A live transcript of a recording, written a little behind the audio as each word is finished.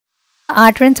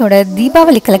ஆர்ட்ரன்ஸோட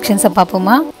தீபாவளி கலெக்ஷன்ஸை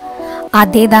பார்ப்போமா?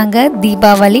 அதே தாங்க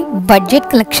தீபாவளி பட்ஜெட்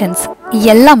கலெக்ஷன்ஸ்.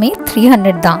 எல்லாமே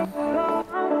 300 தான்.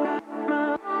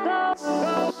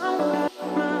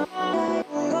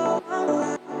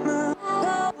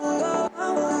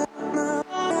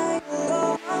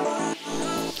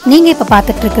 நீங்கள் இப்போ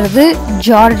பார்த்துட்டு இருக்கிறது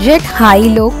ஜார்ஜெட்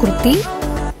ஹைலோ குர்த்தி.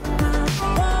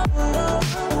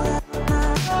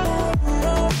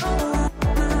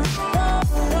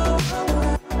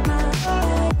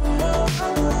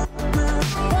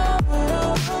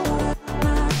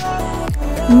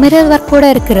 மிரர் ஒர்க்கோட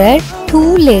இருக்கிற 2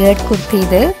 லேயர்ட் குர்த்தி.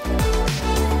 இது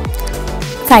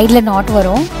சைடில் நாட்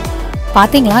வரும்.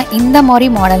 பார்த்தீங்களா, இந்த மாதிரி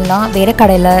மாடல்லாம் வேறு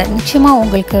கடையில் நிச்சயமாக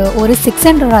உங்களுக்கு ஒரு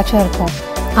 600 ஆச்சும் இருக்கும்.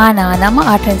 ஆனால் நம்ம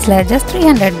ஆர்ட்ரன்ஸில் ஜஸ்ட்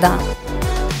 300 தான்.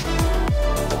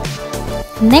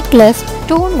 நெக்லஸ்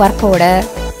ஸ்டோன் ஒர்க்கோட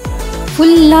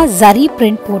ஃபுல்லாக ஜரி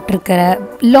பிரிண்ட் போட்டிருக்கிற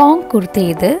லாங் குர்த்தி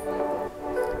இது.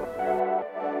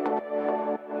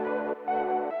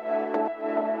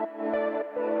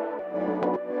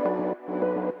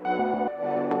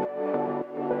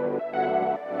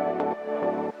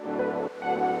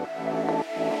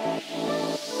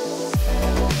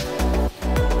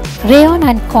 Rayon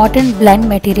and cotton blend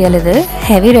material. இது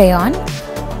ஹெவி ரேயான்.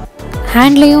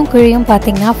 ஹேண்ட்லேயும் கீழேயும்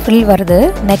பார்த்தீங்கன்னா ஃப்ரில் வருது.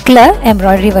 நெக்கில்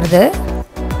எம்ப்ராய்டரி வருது.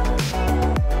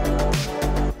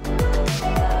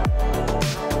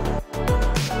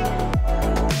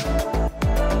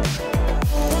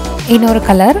 இன்னொரு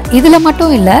கலர். இதில்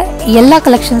மட்டும் இல்லை, எல்லா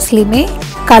கலெக்ஷன்ஸ்லேயுமே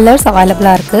கலர்ஸ்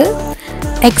அவைலபிளாக இருக்குது.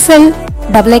 XL,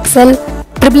 XXL,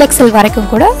 XXL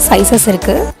வரைக்கும் கூட சைஸஸ்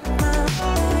இருக்குது.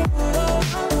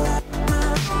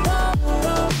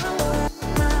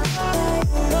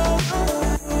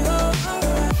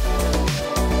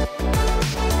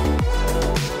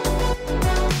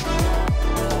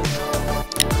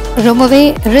 ரொம்பவே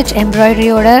ரிச்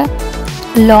எம்ப்ராய்டரியோட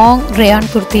லாங்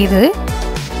ரேயான் குர்த்தி இது.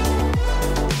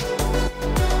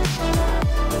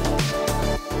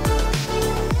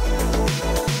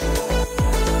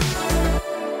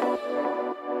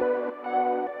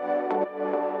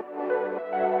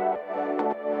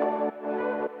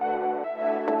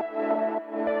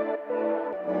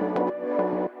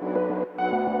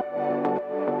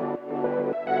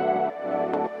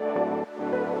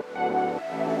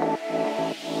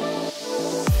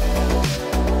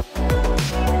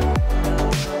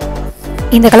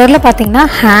 இந்த கலரில் பார்த்தீங்கன்னா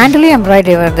ஹேண்ட்லேயும்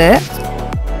எம்ப்ராய்டரி வருது.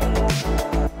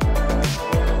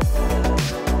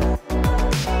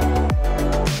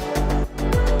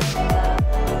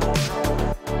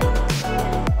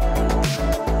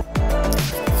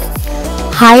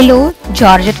 ஹைலோ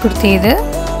ஜார்ஜெட் குர்த்தி இது.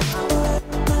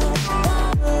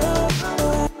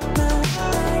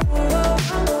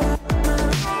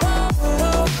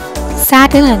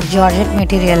 சாட்டின் அண்ட் ஜார்ஜெட்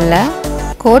மெட்டீரியலில்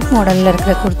கோட் மாடலில்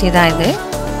இருக்கிற குர்த்தி தான் இது.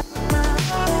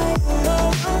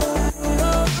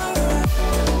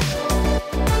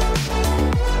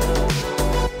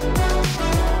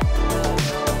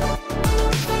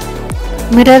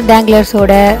 மிரர்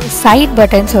டேங்லர்ஸோட சைட்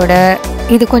பட்டன்ஸோட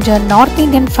இது கொஞ்சம் நார்த்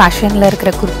இந்தியன் ஃபேஷனில்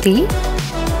இருக்கிற குர்த்தி.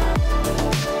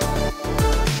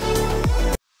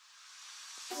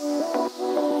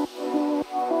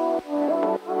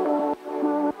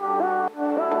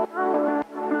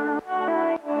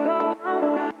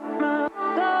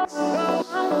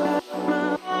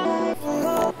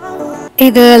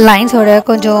 இது லைன்ஸோட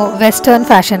கொஞ்சம் வெஸ்டர்ன்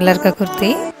ஃபேஷனில் இருக்க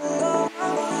குர்த்தி.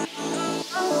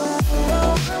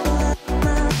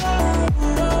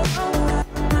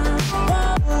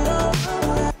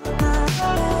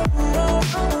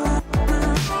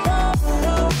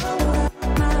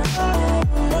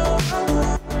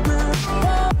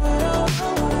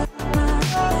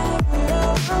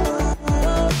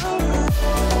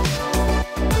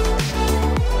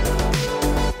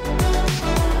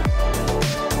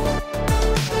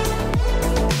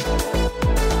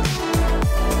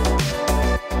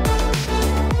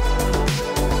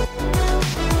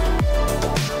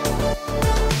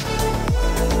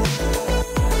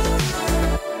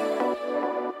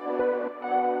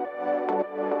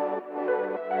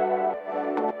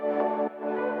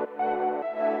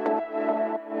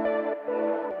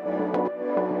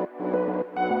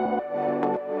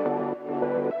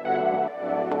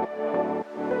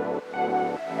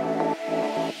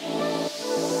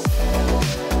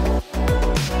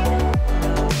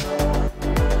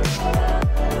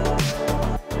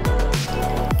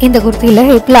 இந்த குர்த்தியில்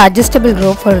ஹிப்பில் அட்ஜஸ்டபிள்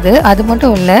ரோப் வருது. அது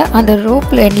மட்டும் இல்லை, அந்த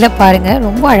ரோப்பில் எண்டில் பாருங்கள்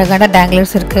ரொம்ப அழகான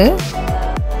டேங்லர்ஸ் இருக்குது.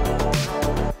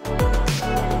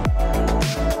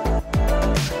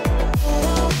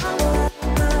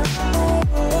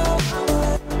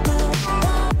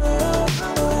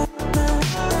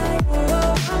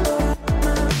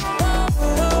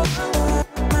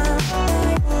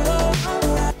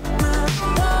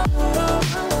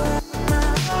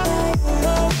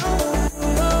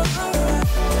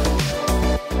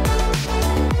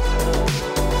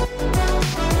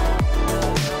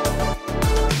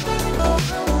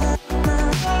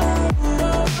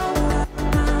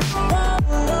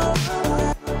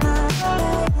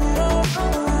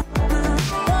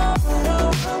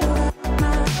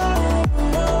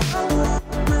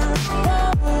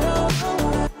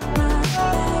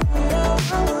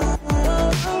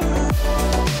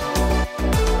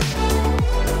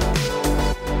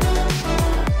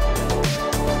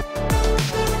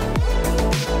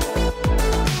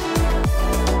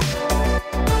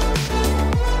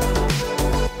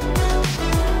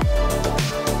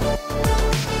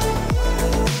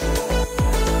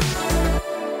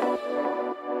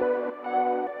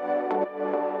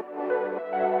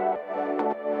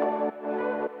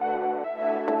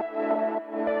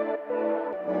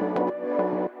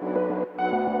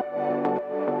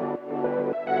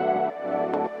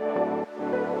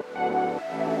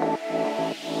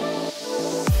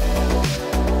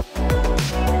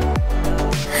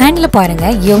 ஹேண்டில்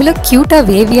பாருங்கள் எவ்வளோ க்யூட்டாக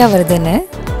வேவியாக வருதுன்னு.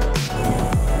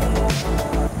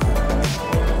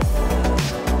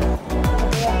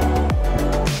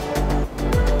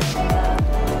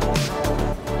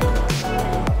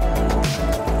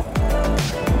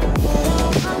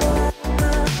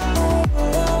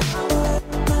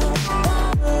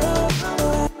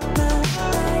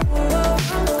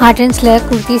 ஆர்டன்ஸில்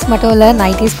குர்த்திஸ் மட்டும் இல்லை,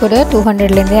 நைட்டிஸ் கூட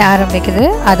 200லேருந்தே ஆரம்பிக்குது.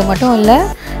 அது மட்டும் இல்லை,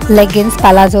 லெகின்ஸ்,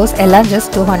 பலாசோஸ் எல்லாம்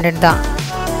ஜஸ்ட் 200 தான்.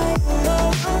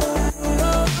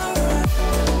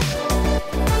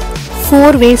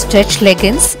 Four way stretch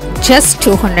leggings just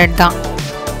 200 தான்.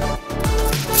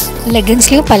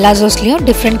 லெகின்ஸ்லேயும் பலாசோஸ்லேயும்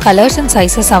டிஃப்ரெண்ட் கலர்ஸ் அண்ட்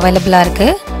சைஸஸ் அவைலபிளாக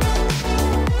இருக்குது.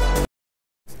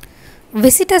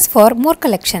 Visit us for more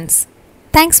collections.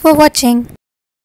 Thanks for watching.